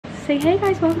say, hey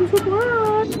guys, welcome to the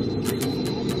vlog.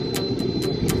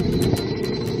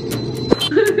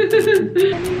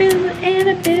 Feel the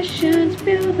inhibitions,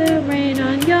 feel the rain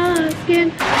on your skin.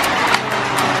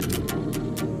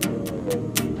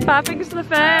 Bad things to the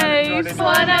face.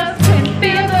 One else can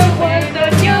feel the wind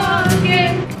on your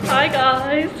skin. Hi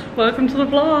guys, welcome to the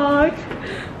vlog.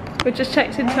 We just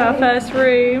checked into our first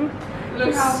room.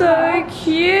 It's so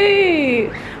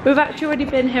cute. We've actually already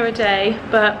been here a day,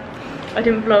 but I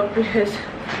didn't vlog because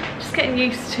I'm just getting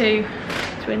used to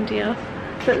India.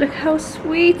 But look how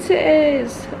sweet it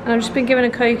is. And I've just been given a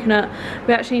coconut.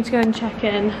 We actually need to go and check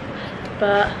in,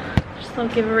 but just thought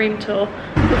I'd give a room tour.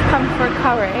 We've come for a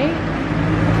curry.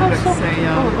 How soft. So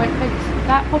oh wait,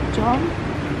 that Pop John.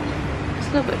 It's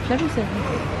a little bit flimsy.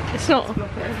 It's not.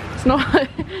 It's not.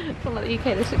 It's not like the UK.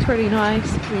 This looks really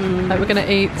nice. Like we're gonna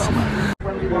eat.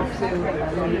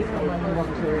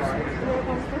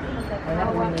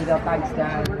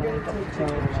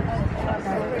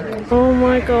 Oh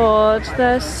my god,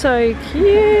 they're so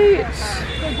cute.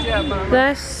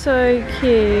 They're so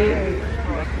cute.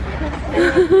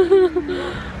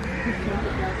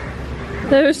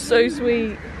 They're so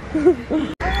sweet.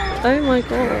 Oh my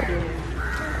god.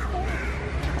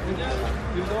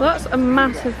 That's a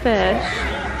massive fish.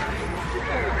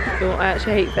 Oh, I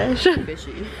actually hate fish.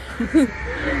 Fishy.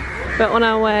 But on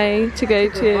our way to go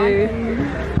to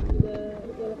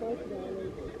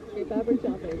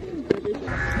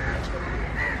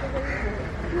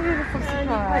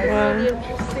really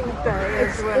interesting day.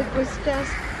 It was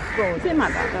just good. It might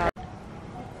be that.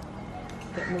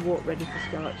 Getting the water ready for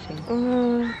starching.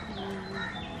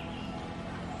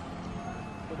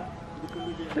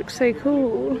 Looks so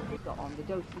cool.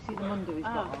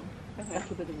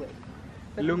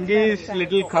 Lungi is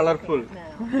little colourful.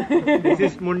 This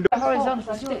is mundu.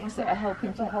 Horizontal sticks that are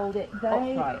helping to hold it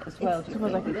upright as well. It's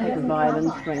almost like a paper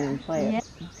violin string and play it.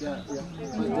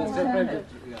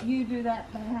 You do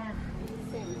that by hand.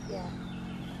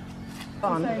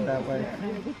 On that way.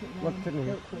 Look at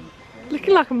me.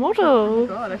 Looking like a model.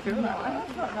 God, I feel that way.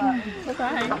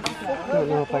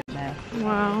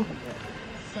 Wow.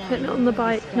 Putting it on the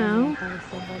bike now.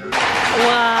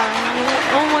 Wow.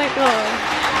 Oh my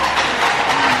god.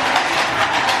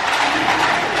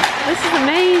 This is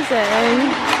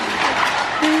amazing.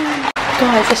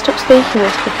 Guys, I stopped speaking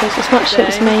this because as much as it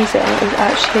was amazing, it was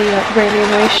actually like really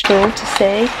emotional to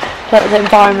see. Like the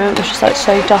environment was just like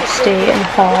so dusty and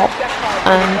hot,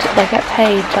 and they get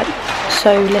paid like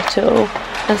so little.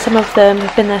 And some of them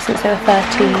have been there since they were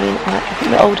 13. And I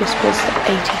think the oldest was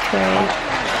 83.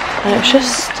 And it was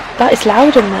just, that is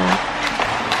loud in there.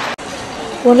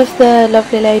 One of the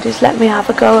lovely ladies let me have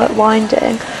a go at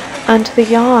winding, and the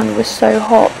yarn was so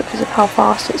hot because of how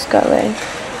fast it's going.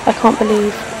 I can't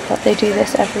believe that they do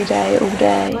this every day, all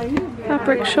day.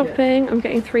 Fabric shopping. I'm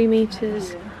getting 3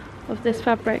 meters of this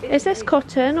fabric. Is this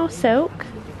cotton or silk?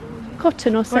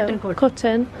 Cotton or silk?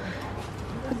 Cotton.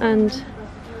 And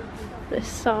this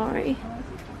sari.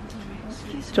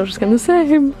 Still just getting the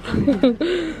same.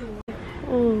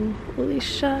 Oh, all these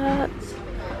shirts.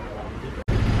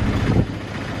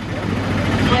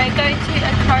 We're going to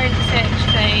a currency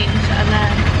exchange and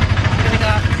then we're going to go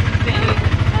out to some food.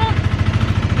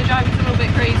 The driving's a little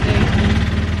bit crazy.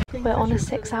 We're on a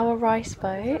 6-hour rice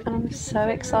boat and I'm so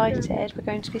excited. We're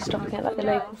going to be stopping at like the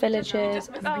local villages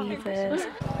and weavers.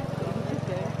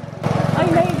 I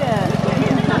made it!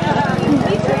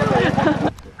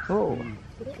 Oh.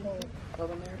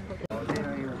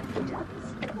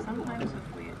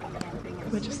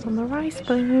 We're just on the rice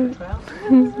boat.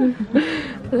 And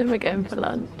then we're going for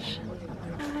lunch.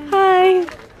 Hi!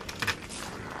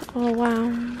 Oh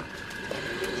wow.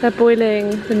 They're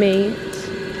boiling the meat.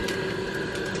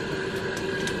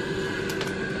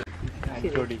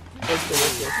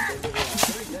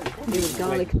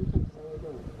 Garlic.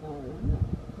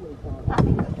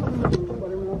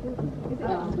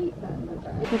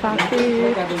 With our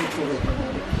food.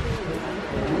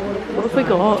 What have we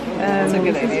got? That's a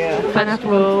good idea.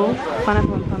 Pineapple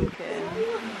and pumpkin.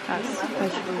 That's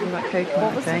vegetable like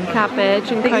coconut, I think.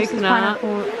 cabbage and coconut.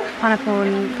 Pineapple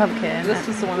and pumpkin. This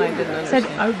was the one I didn't understand.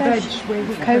 Said veg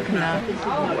with coconut.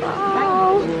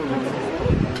 Oh.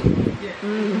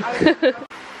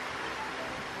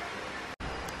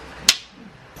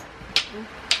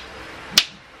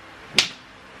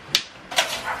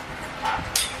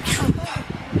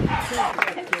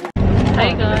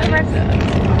 Hey guys,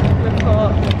 we've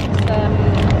got some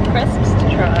crisps to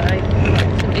try,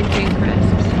 some Indian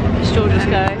crisps. Should just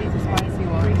go. Spicy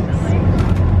ones.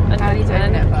 And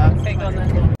then, okay, go on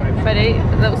then. Ready?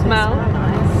 A little smell?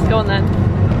 Nice. Go on then.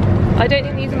 I don't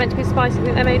think these are meant to be spicy. I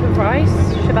think they're made with rice,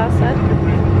 Shabazz said.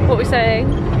 What are we saying?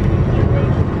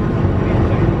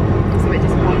 It's a bit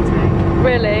disappointing.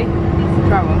 Really?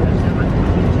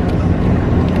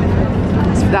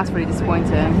 That's really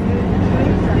disappointing.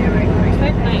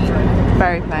 Very plain.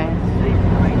 Very plain.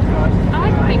 I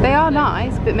like pink. They are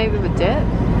nice, but maybe with dip,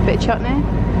 bit of chutney.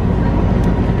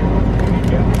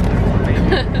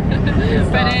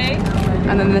 Ready?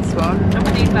 And then this one. I'm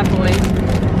with these bad boys.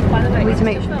 By the way, We need to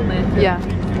make yeah.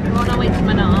 We're on our way to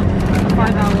Manar, a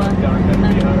 5-hour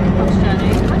bus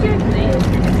journey. How do you open these?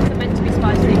 They're meant to be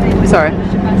spicy. Sorry.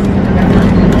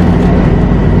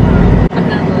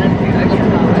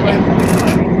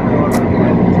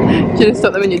 Should have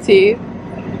stuck them in your teeth.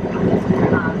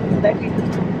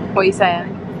 What are you saying?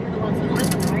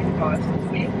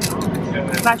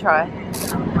 Can I try?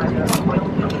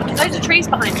 Loads of trees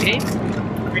behind you.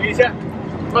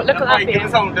 Look at that view.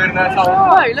 Whoa,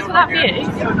 Whoa, look at that view.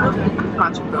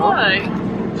 Whoa.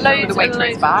 Loads The weight and goes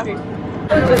loads back.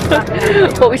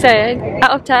 What are we saying?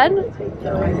 Out of 10?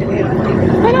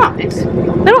 They're nice.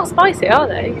 They're not spicy, are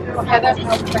they?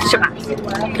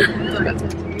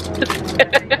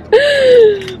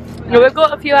 No, we've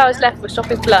got a few hours left. We're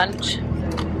stopping for lunch.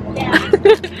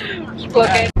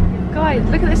 Guys,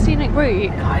 look at this scenic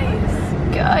route.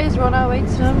 Guys, we're on our way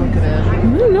to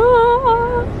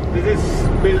Manar. This is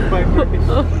built by British.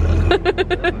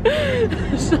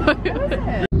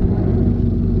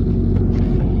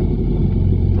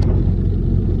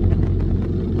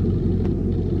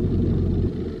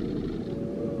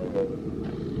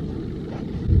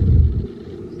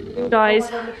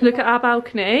 Guys, look at our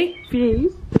balcony.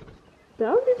 Views.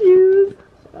 Balcony views.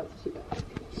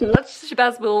 That's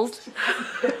Shabazz balls.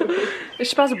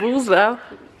 It's Shabazz balls now.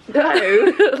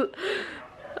 No.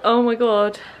 Oh my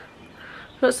god.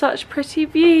 Got such pretty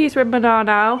views. We're in Manar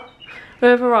now.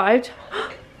 We've arrived.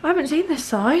 I haven't seen this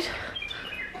side.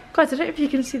 Guys, I don't know if you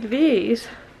can see the views.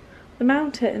 The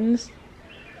mountains.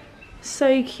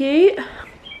 So cute.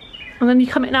 And then you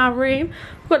come in our room.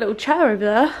 We've got a little chair over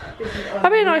there.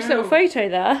 That'd be a nice little photo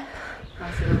there.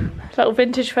 Little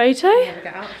vintage photo.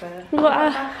 We've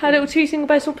got our little 2 single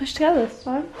beds all pushed together this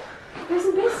time. There's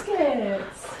some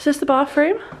biscuits. Is this the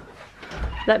bathroom?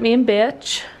 Let me in,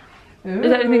 bitch.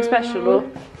 Is that anything special or?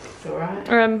 It's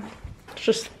alright. It's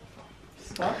just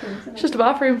a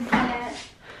bathroom.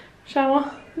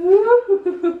 Shower.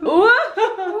 Whoa.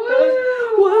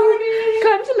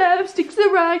 Climb to left, stick to the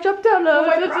right, jump down low.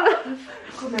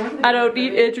 I don't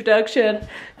need introduction.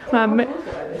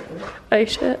 Oh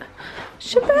shit.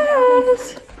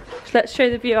 Shabazz. Let's show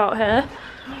the view out here.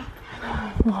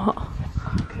 What?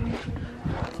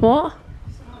 What?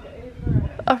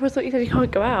 I thought you said you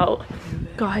can't go out.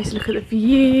 Guys, look at the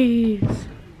views.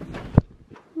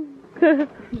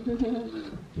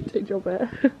 Take your bit.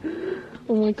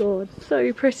 Oh my god,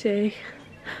 so pretty.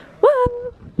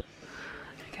 Whoa!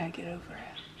 I can't get over it.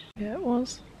 Yeah, it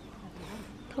was.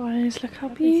 Guys, look how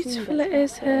beautiful it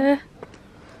is here.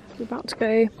 We're about to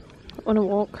go on a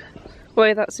walk.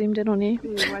 Whoa, that zoomed in on you.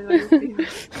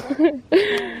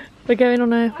 We're going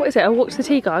on a, what is it, a walk to the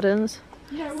tea gardens?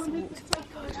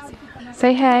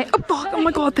 Say hey. Oh fuck, oh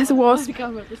my god, there's a wasp.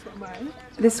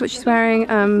 This is what she's wearing.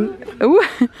 Ooh.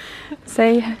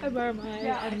 Say,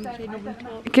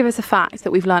 give us a fact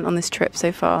that we've learnt on this trip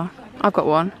so far. I've got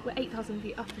one. We're 8,000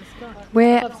 feet up in the sky.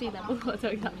 We're, Above sea level.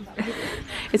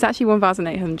 it's actually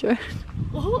 1,800.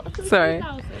 What? Sorry.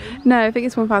 3,000? No, I think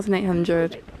it's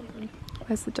 1,800.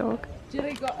 Where's the dog?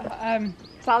 Julie got,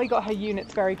 Sally got her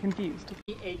units very confused.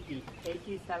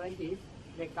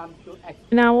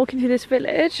 Now walking through this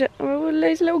village, and we're all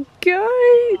loads of little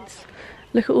goats.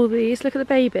 Look at all these. Look at the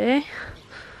baby.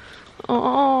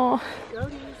 Oh,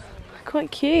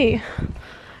 quite cute.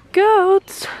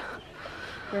 Goats.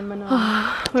 We're in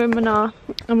Manar. We're in Manar,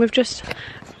 and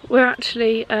we're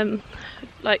actually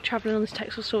like travelling on this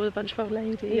textile store with a bunch of old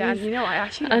ladies. Yeah, and you know I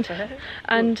actually love it.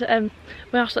 And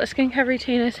we asked what the skincare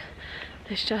routine is.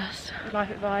 It's just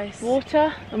Life advice.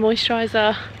 water, a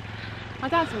moisturiser. My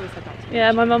dad's always said that to me.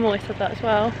 Yeah, my mum always said that as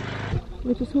well.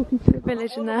 We're just walking through the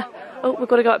village in there. Oh, we've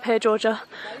got to go up here, Georgia.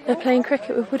 They're playing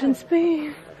cricket with wooden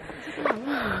spoons.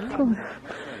 God.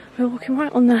 We're walking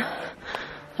right on the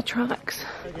tracks.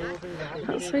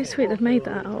 That's so sweet. They've made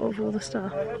that out of all the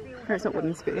stuff. No, it's not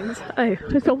wooden spoons. Oh,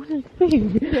 it's not wooden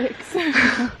spoons.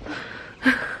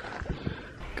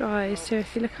 Guys,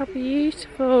 seriously, look how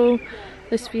beautiful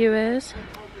this view is.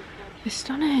 It's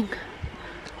stunning.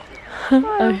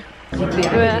 Oh. We're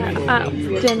at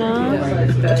dinner.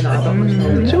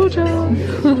 Georgia!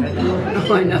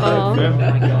 Oh.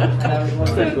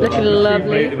 Looking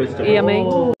lovely. Yummy.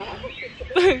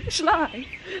 Shall I?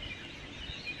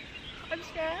 I'm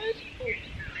scared.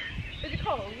 Is it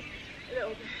cold? A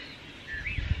little.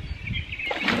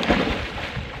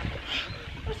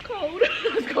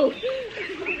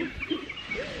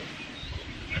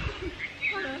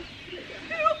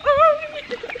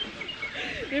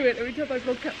 turn my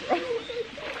vlog camera off.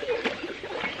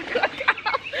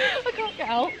 I can't get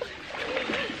out.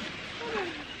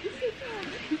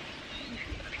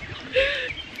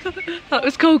 That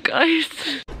was cool, guys.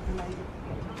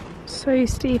 So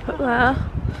steep up there.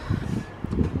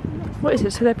 What is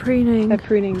it? So they're pruning. They're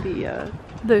pruning the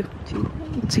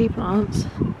tea plants.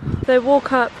 They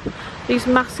walk up these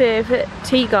massive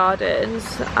tea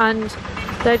gardens and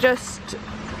they're just,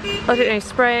 I don't know,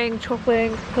 spraying,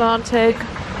 chopping, planting,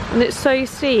 and it's so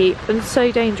steep and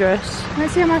so dangerous. Can I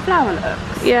see how my flower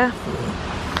looks? Yeah.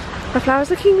 My flower's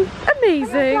looking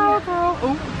amazing. Flower girl.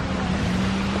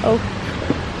 Oh.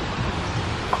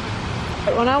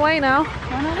 We're on our way now.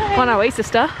 On our way,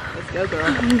 sister. Let's go,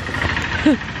 girl. Hey,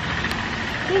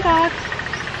 guys.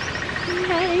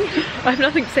 Hey. I have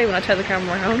nothing to say when I turn the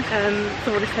camera around. I've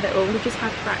already said it all. We just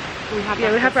had breakfast. We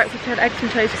had breakfast. We had eggs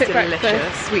and toast, quick breakfast.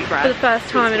 Delicious. Sweet bread. For the first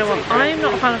time in a while. I'm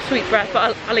not a fan of sweet bread,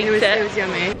 but I'll eat it. It was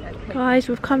yummy. Guys,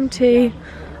 we've come to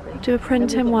do a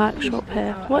printing workshop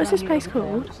here. What is this place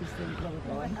called?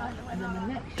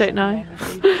 Don't know.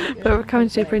 But we're coming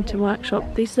to do a printing workshop.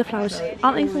 These are the flowers.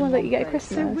 Aren't these the ones that you get at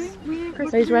Christmas?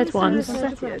 Those red ones.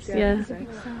 Yeah.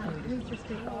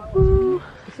 Ooh,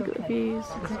 look at the views.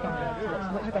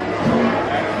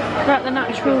 We're at the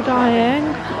natural dyeing,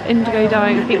 indigo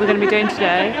dyeing I think we're going to be doing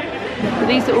today. But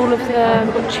these are all of them.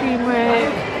 We've got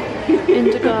turmeric,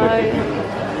 indigo,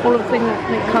 all of the things that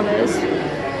make colours.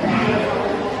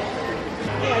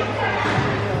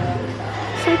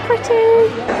 So pretty!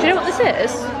 Do you know what this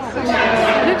is?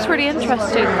 It looks really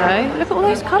interesting though. Look at all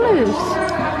those colours.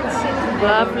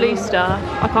 Lovely stuff.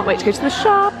 I can't wait to go to the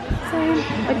shop. Same.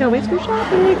 I can't wait to go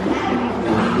shopping.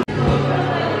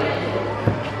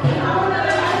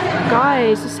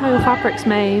 Guys, this is how your fabric's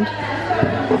made.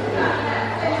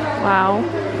 Wow.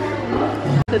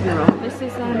 This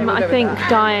is I think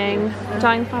dyeing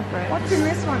fabric. What's in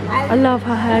this one? I love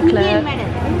her hair clip.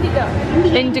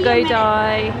 Indigo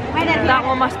dye. That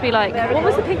one must be like, what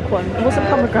was the pink one? It wasn't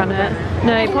pomegranate.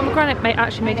 No, pomegranate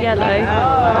actually made yellow.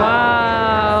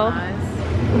 Wow.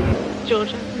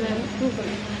 Georgia.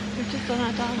 We've just done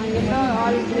our dyeing.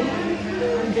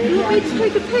 You want me to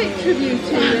take a picture of you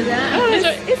two with that? Oh,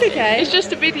 it's okay. It's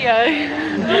just a video.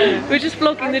 We're just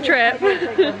vlogging the trip.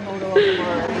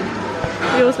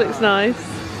 Yours looks nice.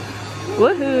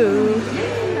 Woohoo!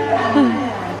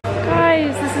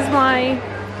 Guys, this is my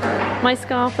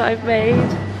scarf that I've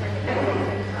made.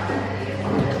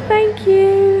 Thank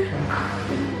you.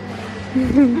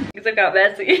 Because I've got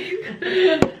messy.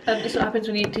 This is what happens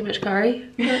when you eat too much curry.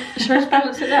 Should I just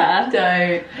balance it there?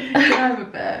 Don't. Can I have a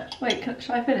bit? Wait,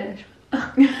 should I finish?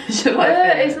 Shall I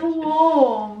finish? It's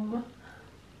warm.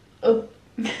 Oh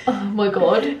my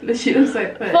god. She looks so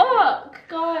thick. Fuck,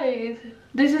 guys.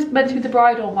 This is meant to be the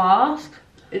bridal mask.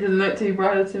 It doesn't look too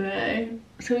bridal to me.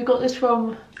 So we got this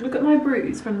from... Look at my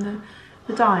bruise from the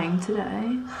dyeing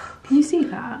today. Can you see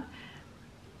that?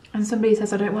 And somebody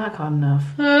says I don't work hard enough.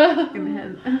 Give me a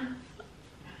hint. You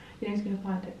know who's going to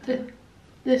find it?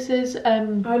 This is...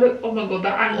 Oh look, oh my god,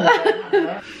 that angle.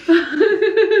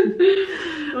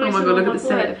 Oh my god, look at the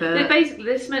state of it. Basically,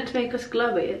 this is meant to make us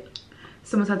glowy.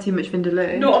 Someone's had too much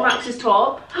Vindaloo. Not on Max's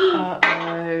top.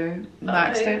 Uh-oh.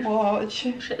 Max, don't watch.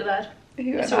 Shit the bed.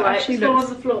 Ooh, It's that alright, actually it's all looks...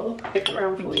 on the floor. Pick it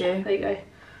around for Thank you. you. There you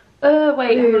go.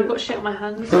 Wait, hang on, I've got shit on my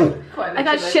hands. Quite I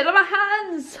got shit on my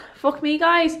hands! Fuck me,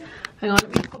 guys. Hang on,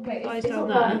 let me put my eyes down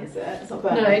there. burning, is it? It's not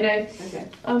burning? No. Okay.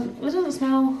 It doesn't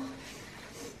smell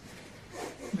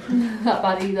that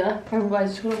bad either. Guys, I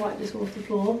just want to wipe this off the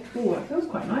floor. Oh, that feels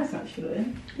quite nice actually.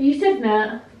 Are you sitting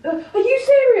there? Are you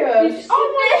serious? Oh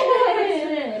my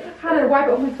god! Hannah, wipe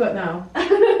it off my foot now.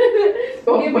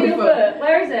 Give me your foot.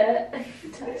 Where is it?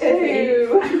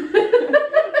 Ew.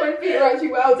 My feet are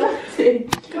actually well dirty.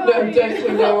 No, don't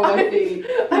swim there on my feet.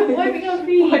 I'm wiping your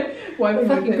feet. Wiping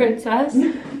my Fucking feet. princess.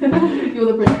 You're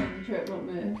the princess of the trip, not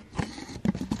me.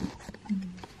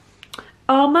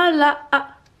 Oh my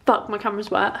fuck, my camera's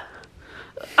wet.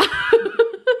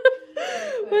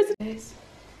 Where's it?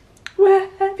 Where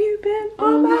have you been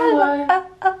all my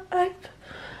life?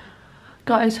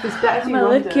 Guys, I'm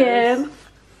looking.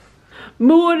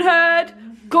 Moonhead,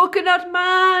 Coconut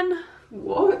Man.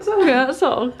 What? You know that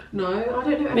song? No, I don't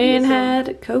know.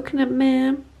 Moonhead, Coconut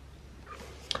Man.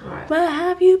 Right. Where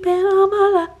have you been all my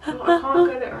life? I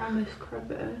can't get it around this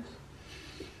crevice.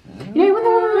 You know when the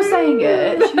woman was saying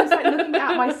it, she was like looking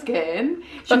at my skin.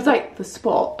 She was like, the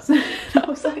spots. I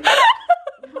was like,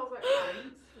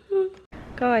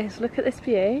 Guys, look at this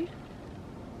view.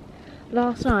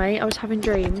 last night I was having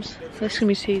dreams. So this is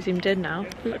going to be too zoomed in now.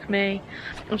 Look at me.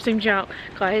 I'm zoomed out.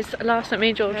 Guys, last night me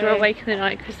and George were awake in the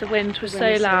night because the wind was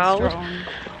so loud.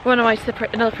 We're on our way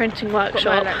to another printing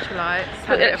workshop. Got my electrolytes.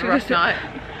 Had a bit of a rough night.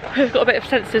 We've got a bit of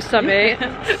sensitive tummy.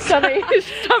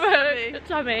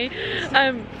 tummy.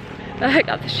 I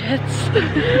got the shits.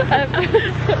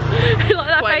 Like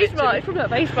that face mask, from that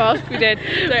face mask we did.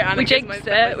 We jinxed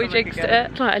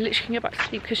it. Like, I literally can get back to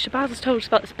sleep because Shabazz has told us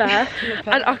about this bear,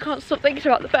 and I can't stop thinking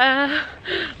about the bear.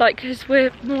 Like, because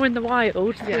we're more in the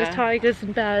wild. So there's tigers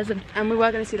and bears and we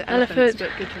were going to see the elephants, but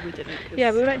good job we didn't.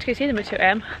 Yeah, we were meant to go see them at 2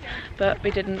 AM, but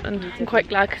we didn't, and I'm quite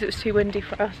glad because it was too windy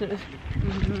for us and it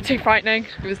was too frightening.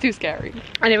 It was too scary.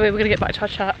 Anyway, we're gonna get back to our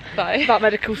chat about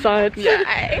medical science.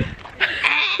 Yeah.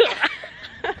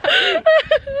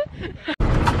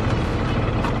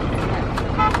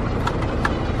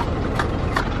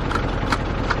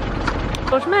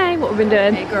 What's May? What have we been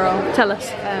doing? Hey girl. Tell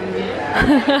us.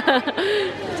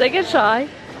 Don't get shy.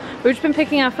 We've just been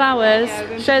picking our flowers.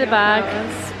 Show the bag.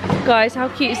 Guys, how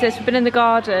cute is this? We've been in the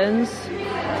gardens.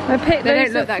 We picked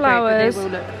loads of flowers. Great,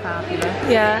 but they will look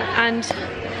fabulous. Yeah, and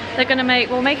they're gonna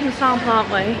we're making a sample, aren't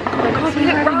we? God, we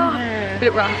look rough. We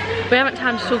look rough. We haven't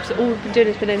time to talk because all we've been doing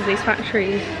has been in these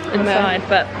factories inside,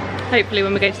 but hopefully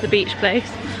when we go to the beach place.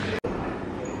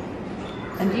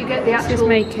 And you get the actual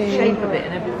shape of it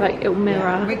and everything. Like it'll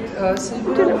mirror. So you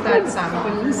put that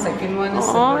sample, the second one is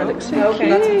Oh, it looks so cute.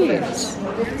 That's the first.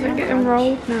 They're getting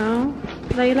rolled now.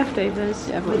 Are they leftovers?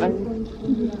 Yeah, I'm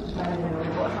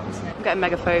getting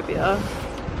megaphobia.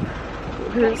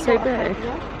 Because it's so big.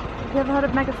 Have you ever heard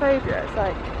of megaphobia? It's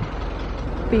like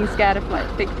being scared of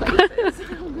like big places.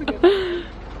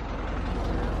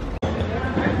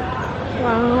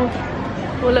 Wow.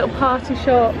 What a little party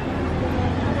shop.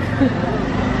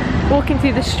 Walking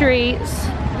through the streets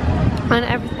and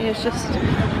everything is just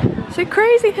so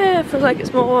crazy here. It feels like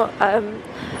it's more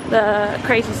the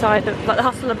crazy side of like the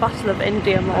hustle and bustle of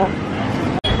India more.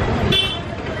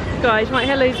 Guys, you might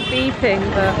hear loads of beeping,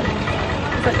 but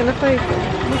is that gonna focus?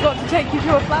 We've got to take you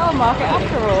to a flower market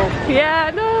after all.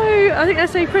 Yeah, no, I think they're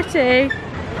so pretty.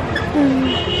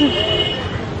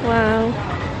 Wow.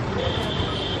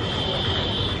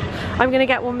 I'm gonna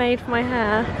get one made for my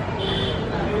hair.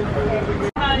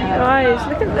 Guys,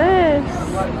 look at this.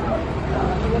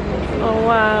 Oh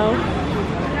wow.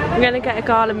 I'm gonna get a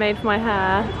garland made for my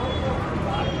hair.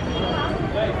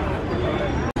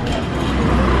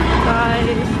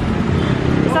 Guys,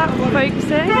 is that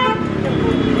focusing?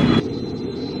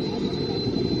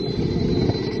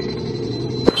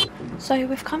 So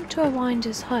we've come to a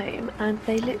winder's home and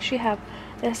they literally have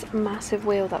this massive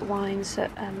wheel that winds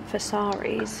for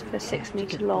saris, for 6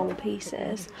 metre long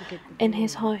pieces in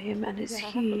his home, and it's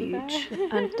huge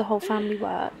and the whole family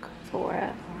work for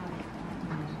it.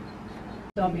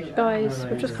 Guys,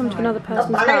 we've just come to another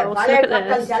person's house. Look at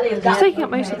this. It's taking up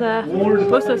most of their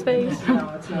space.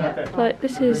 Like,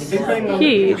 this is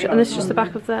huge, and this is just the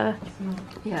back of their...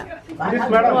 Yeah.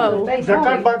 Whoa.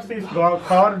 That box is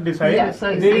car design. Yeah, so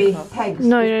it's pegs.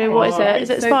 No, what is it? Is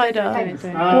it a spider?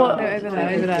 What?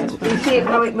 Over there. You see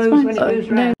how it moves when it moves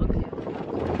around?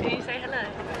 Can you say hello?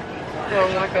 Oh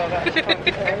my god, that's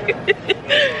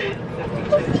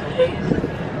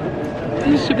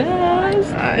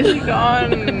Shabazz! she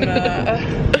gone.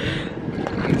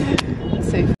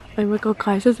 Oh my god,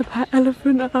 guys, there's a pet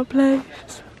elephant at our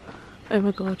place. Oh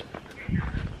my god.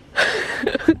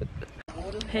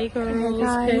 Hey girls,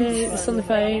 hey, it's on the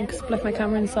phone because I left my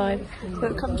camera inside.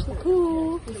 But come to the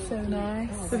pool. So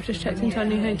nice. We've just checked into our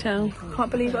new hotel. Can't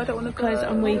believe it, I don't want to close it.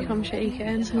 I'm weak, I'm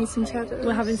shaking. Need some tea.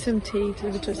 We're having some tea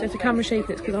delivered to us. If the camera's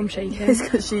shaking, it's because I'm shaking. It's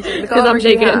because she's shaking. Because I'm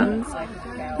shaking.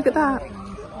 Look at that.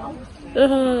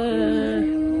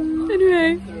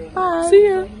 Anyway, bye. See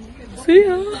ya. See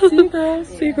ya. See you girls.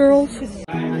 See you girls.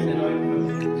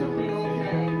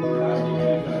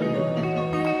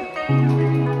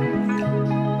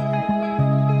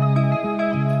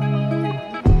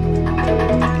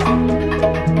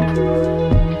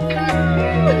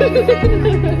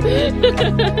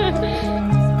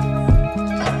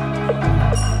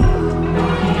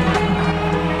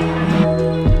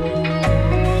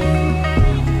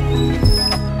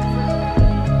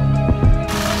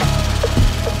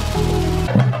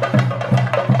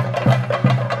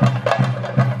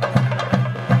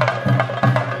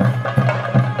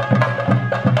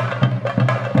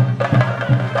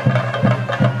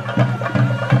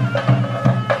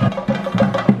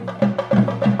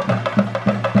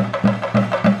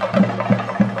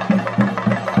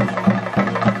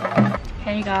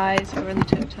 Guys, we're in the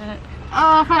tuk-tuk.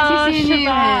 Oh, fancy seeing you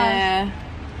Shabazz. here.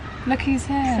 Look who's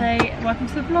here. Say welcome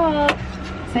to the vlog.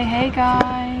 Say hey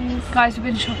guys. Guys, we've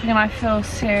been shopping and I feel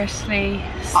seriously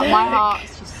sick. My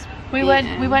heart's just We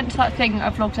went to that thing I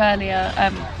vlogged earlier,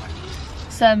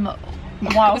 some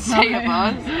wild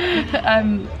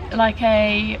like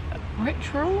a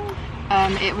ritual.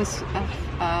 It was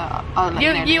I'll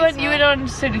let you would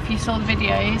understood if you saw the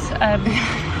videos.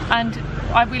 And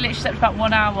we literally slept about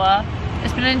 1 hour.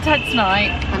 It's been an intense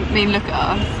night. I mean, look at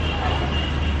us.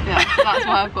 Yeah, that's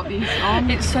why I've got these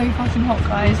on. It's so fucking hot,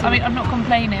 guys. I mean, I'm not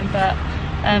complaining, but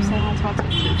hey.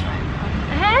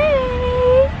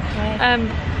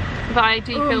 But I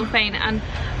do feel faint, and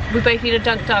we both need a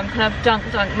dunk. And a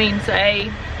dunk means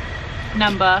a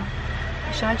number.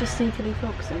 Should I just sneakily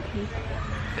vlog some people?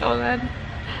 Go on then.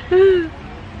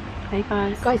 Hey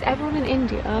guys. Guys, everyone in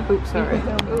India. Oops, sorry.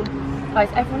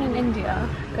 Guys, everyone in India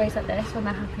goes like this when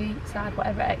they're happy, sad,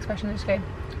 whatever expression. They just go.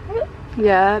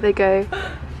 Yeah, they go.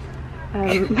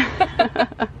 They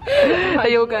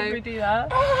all go. We do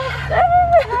that.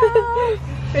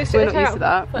 We're not used to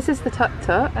that. This is the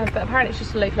tut-tut. But apparently it's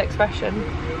just a local expression.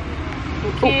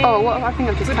 Oh, what? I think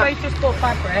I've just. We both just bought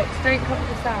fabrics. Don't cover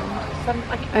the sound.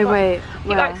 Wait.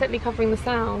 You're accidentally covering the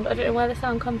sound. I don't know where the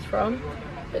sound comes from,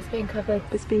 but it's being covered.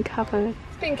 It's being covered.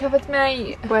 It's being covered,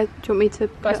 mate. Where do you want me to?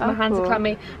 Guys, my hands are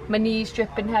clammy. My knees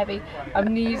dripping heavy.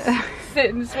 I'm knees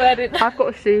sitting sweating. I've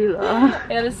got a Sheila.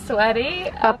 Yeah, it's sweaty.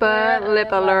 Upper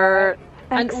lip alert.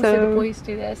 And also the boys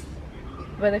do this.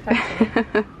 Where they fancy.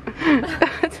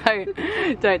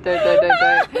 Don't.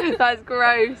 That's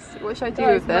gross. What should I do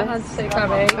with this? My hands are so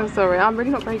clammy. I'm sorry, I'm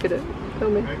really not very good at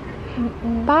filming.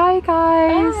 Bye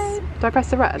guys. Bye. Do I press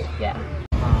the red? Yeah.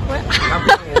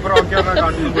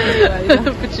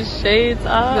 Put your shades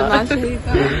on.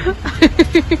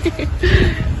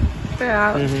 We're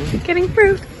out getting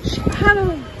fruit.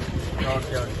 Hello.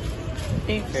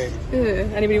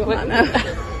 Anybody want that now?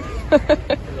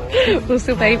 We'll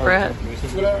still pay for it.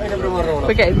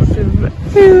 We're getting some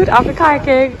food after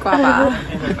kayaking.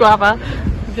 Guava.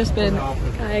 We've just been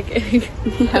kayaking.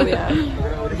 Hell yeah.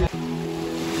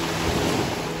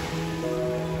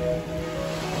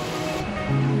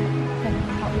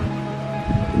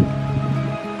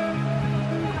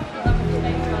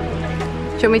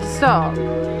 Do you want me to stop?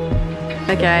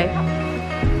 Okay.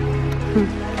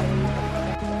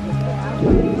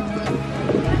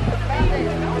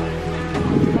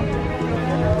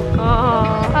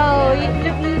 Oh,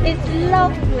 it's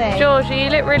lovely. Georgie, you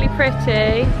look really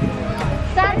pretty.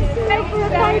 That's so for a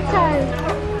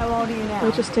photo.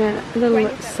 We're just doing a little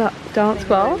dance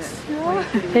class.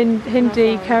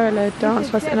 Hindi Kerala dance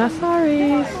class in our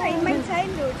saris.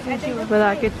 With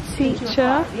our good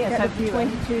teacher.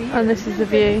 And this is the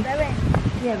view.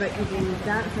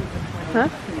 Huh?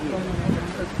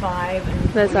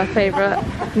 There's our favourite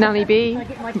Nanny B,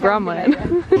 Bronwyn.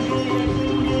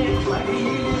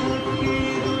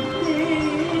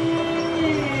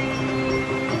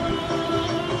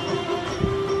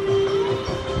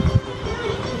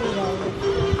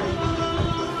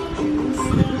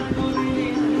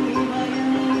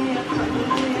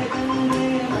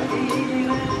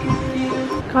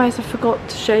 Guys, I forgot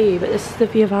to show you, but this is the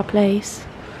view of our place.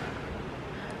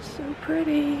 So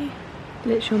pretty.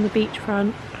 Literally on the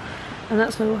beachfront. And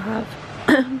that's where we'll have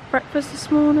breakfast this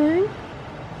morning.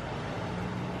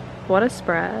 What a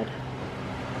spread.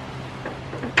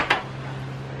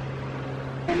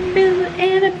 Feel the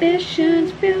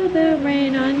inhibitions, feel the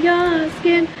rain on your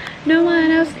skin. No one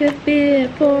else could be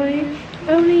it, boy.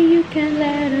 Only you can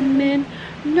let him in.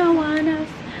 No one else.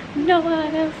 No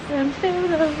one else can feel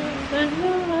the rain.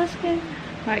 No one else can.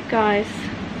 Right, guys.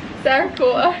 Sarah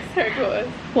caught us.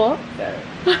 What? Sarah.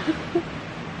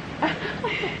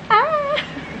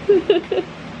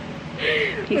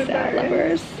 Peace out,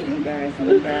 lovers.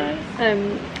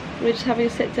 We're just having a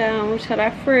sit down. We've had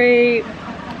our fruit.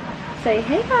 Say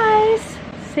hey, guys.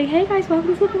 Say hey, guys.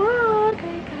 Welcome to the vlog.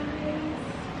 Hey, guys.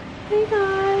 Hey,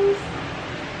 guys.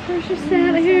 We're just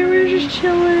sat here. We're just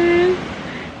chilling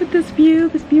with this view,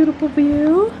 this beautiful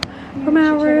view from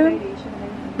our room.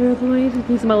 Where are the ladies?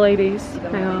 These are my ladies.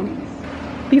 Hang on.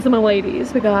 These are my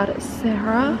ladies. We got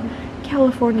Sarah,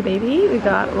 California baby. We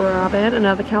got Robin,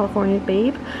 another California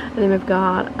babe. And then we've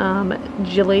got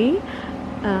Jilly.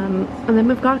 And then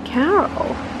we've got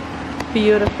Carol.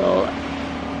 Beautiful.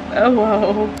 Oh,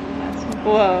 whoa.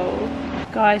 Whoa.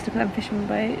 Guys, look at them fishing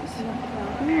boats.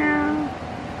 Meow.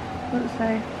 What does it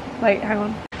say? Wait, hang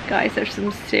on. Guys, there's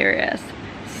some serious.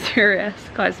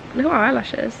 Guys, look at our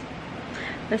eyelashes.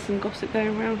 There's some gossip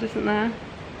going around, isn't there?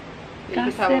 You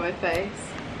can tell on my face.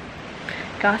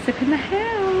 Gossip in the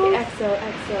house.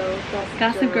 XO.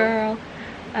 Gossip girl.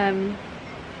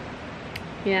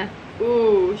 Yeah.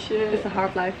 Ooh, shit. It's a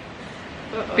hard life.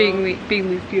 being these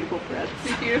beautiful Brits.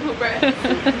 These beautiful Brits.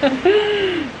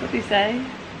 What do you say?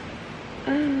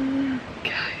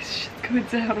 Guys, shit's going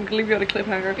down. I'm gonna leave you on a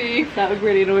cliffhanger. That would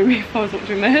really annoy me if I was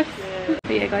watching this. Yeah.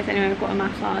 But yeah, guys, anyway, I've got a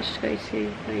massage to go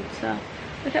to later.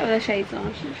 Look at all their shades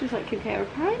on. She's like Kim K.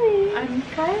 Kylie. I'm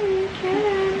Kylie.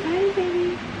 Hi,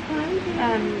 baby. Hi,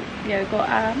 baby. Yeah, we've got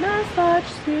a massage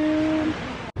soon.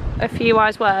 A few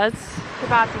wise words.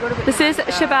 Shabazz, this is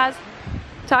Shabazz.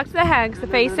 Talk to the hand because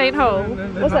the face ain't home.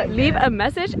 What's that? Leave a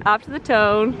message after the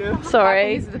tone. No.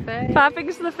 Sorry. 5 fingers to the face. 5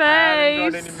 fingers to the face. I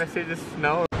haven't got any messages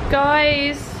now.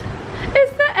 Guys,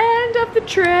 it's the end of the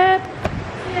trip.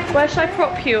 Where should I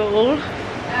prop you all?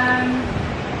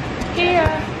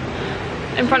 Here.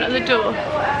 In front of the door.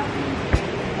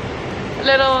 A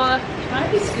little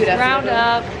round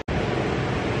up.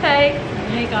 Hey.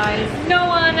 Hey guys. No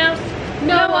one else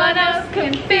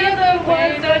can feel the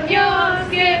words on your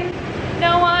skin.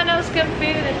 No one else can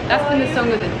feel it. That's been the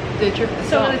song of the trip. The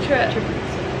song of the trip. Trip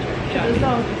of the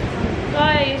song.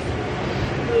 Guys,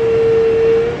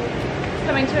 it's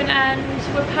coming to an end.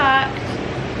 We're packed.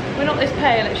 We're not this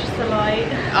pale. It's just the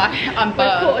light. I'm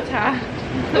burned. We're quarter tanned.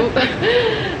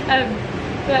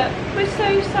 But we're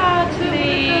so sad to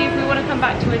leave. We want to come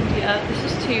back to India. This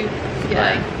is too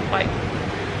like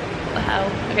what the hell?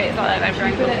 Okay, it's like that. I'm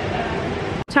drank.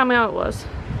 Tell me how it was.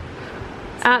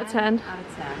 10 out of 10.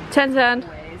 10 10.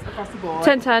 Across the board.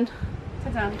 10 10.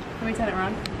 10 10. Can we turn it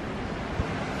around?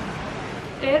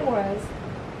 It was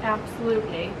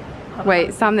absolutely.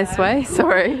 Wait, stand this way.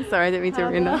 Sorry, I didn't mean to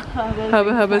ruin that.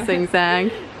 Hubba hubba sing sang.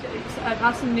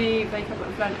 Have some new makeup at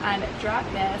the front and drat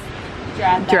this.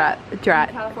 Drat.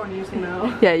 California, you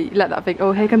know. Yeah, you let that thing.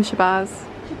 Oh, here comes Shabazz.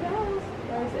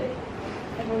 Where is he?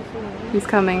 Everyone's filming. He's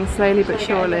coming slowly but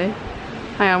surely.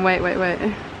 Hang on, wait.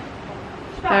 There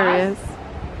he is.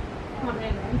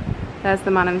 There's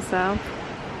the man himself.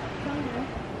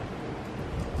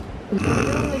 I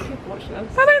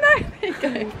don't know. There you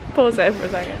go. Pause it for a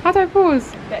second. How do I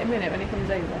pause? Get him in it when he comes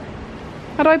over.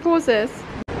 How do I pause this?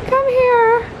 Come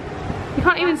here. You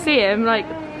can't even see him. Like,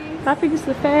 clapping to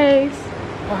the face.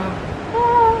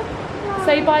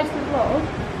 Say bye to the vlog.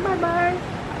 Bye bye.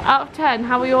 Out of 10,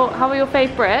 how are your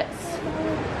favourites?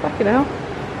 Fucking hell.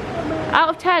 Out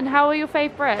of 10, how are your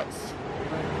favourites?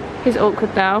 He's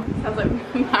awkward now. Sounds like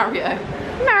Mario.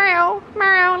 Mario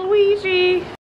and Luigi.